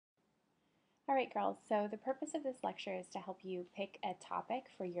All right, girls, so the purpose of this lecture is to help you pick a topic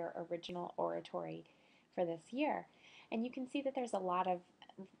for your original oratory for this year. And you can see that there's a lot of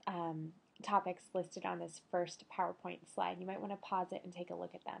topics listed on this first PowerPoint slide. You might want to pause it and take a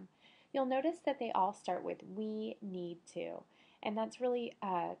look at them. You'll notice that they all start with "we need to." And that's really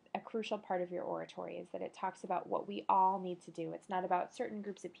a crucial part of your oratory, is that it talks about what we all need to do. It's not about certain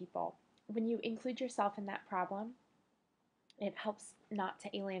groups of people. When you include yourself in that problem, it helps not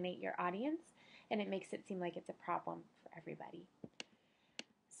to alienate your audience, and it makes it seem like it's a problem for everybody.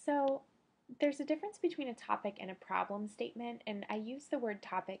 So there's a difference between a topic and a problem statement, and I use the word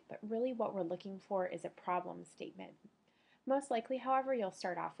topic, but really what we're looking for is a problem statement. Most likely, however, you'll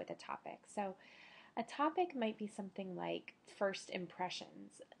start off with a topic. So a topic might be something like first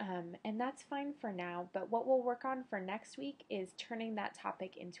impressions, and that's fine for now, but what we'll work on for next week is turning that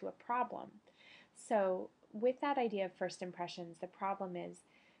topic into a problem. So with that idea of first impressions, the problem is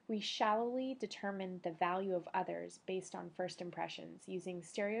we shallowly determine the value of others based on first impressions, using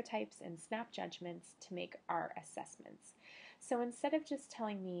stereotypes and snap judgments to make our assessments. So instead of just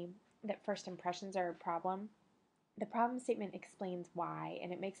telling me that first impressions are a problem, the problem statement explains why,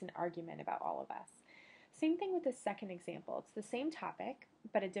 and it makes an argument about all of us. Same thing with the second example. It's the same topic,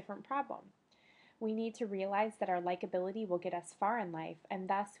 but a different problem. We need to realize that our likability will get us far in life, and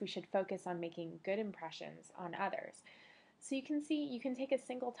thus we should focus on making good impressions on others. So you can see, you can take a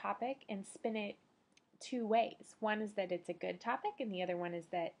single topic and spin it two ways. One is that it's a good topic, and the other one is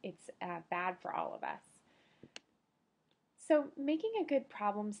that it's bad for all of us. So making a good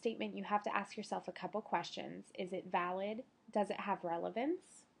problem statement, you have to ask yourself a couple questions. Is it valid? Does it have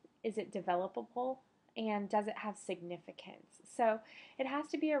relevance? Is it developable? And does it have significance? So it has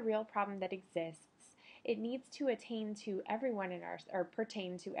to be a real problem that exists. It needs to attain to everyone in our, or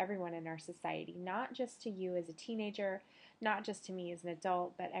pertain to everyone in our society, not just to you as a teenager, not just to me as an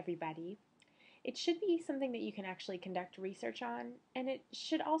adult, but everybody. It should be something that you can actually conduct research on, and it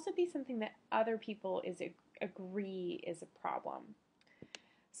should also be something that other people agree is a problem.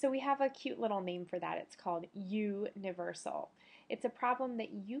 So we have a cute little name for that. It's called universal. It's a problem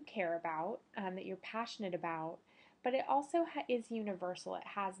that you care about, that you're passionate about, but it also is universal. It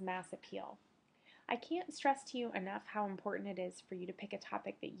has mass appeal. I can't stress to you enough how important it is for you to pick a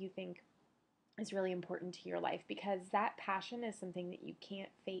topic that you think is really important to your life, because that passion is something that you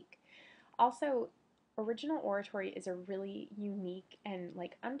can't fake. Also, original oratory is a really unique and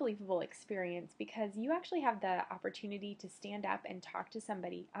unbelievable experience, because you actually have the opportunity to stand up and talk to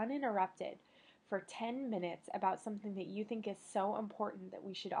somebody uninterrupted for 10 minutes about something that you think is so important that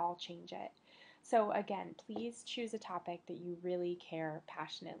we should all change it. So again, please choose a topic that you really care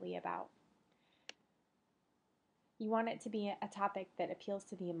passionately about. You want it to be a topic that appeals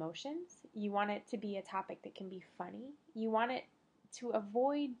to the emotions. You want it to be a topic that can be funny. You want it to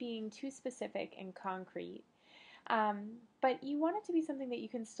avoid being too specific and concrete. But you want it to be something that you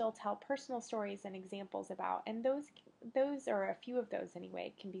can still tell personal stories and examples about. And those, or a few of those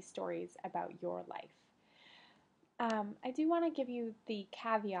anyway, can be stories about your life. I do want to give you the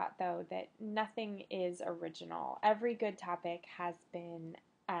caveat, though, that nothing is original. Every good topic has been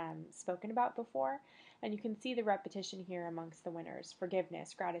spoken about before, and you can see the repetition here amongst the winners: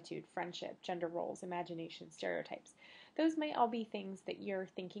 forgiveness, gratitude, friendship, gender roles, imagination, stereotypes. Those might all be things that you're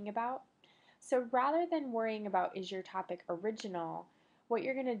thinking about. So rather than worrying about is your topic original, what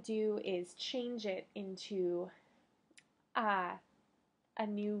you're going to do is change it into a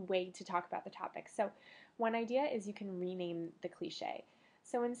new way to talk about the topic. So one idea is you can rename the cliche.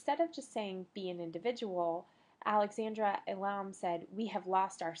 So instead of just saying be an individual, Alexandra Elam said, we have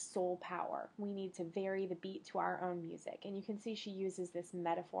lost our soul power. We need to vary the beat to our own music. And you can see she uses this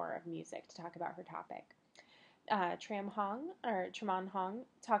metaphor of music to talk about her topic. Tramon Hong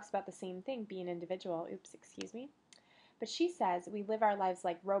talks about the same thing, be an individual. But she says, we live our lives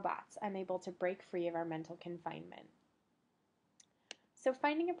like robots, unable to break free of our mental confinement. So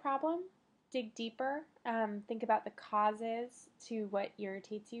finding a problem, dig deeper, think about the causes to what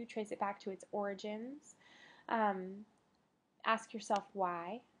irritates you, trace it back to its origins. Ask yourself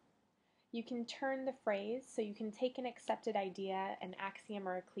why. You can turn the phrase, so you can take an accepted idea, an axiom,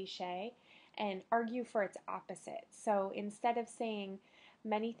 or a cliche, and argue for its opposite. So instead of saying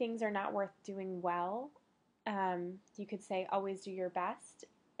many things are not worth doing well, you could say always do your best,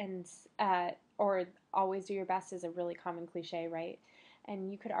 and or always do your best is a really common cliche, right?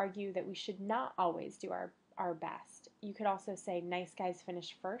 And you could argue that we should not always do our best. You could also say nice guys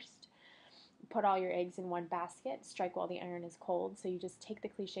finish first. Put all your eggs in one basket, strike while the iron is cold. So you just take the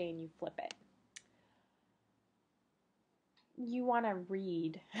cliche and you flip it. You want to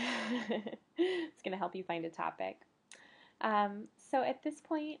read. It's going to help you find a topic. So at this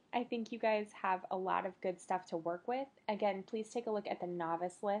point, I think you guys have a lot of good stuff to work with. Again, please take a look at the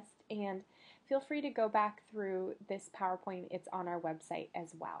novice list and feel free to go back through this PowerPoint. It's on our website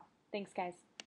as well. Thanks, guys.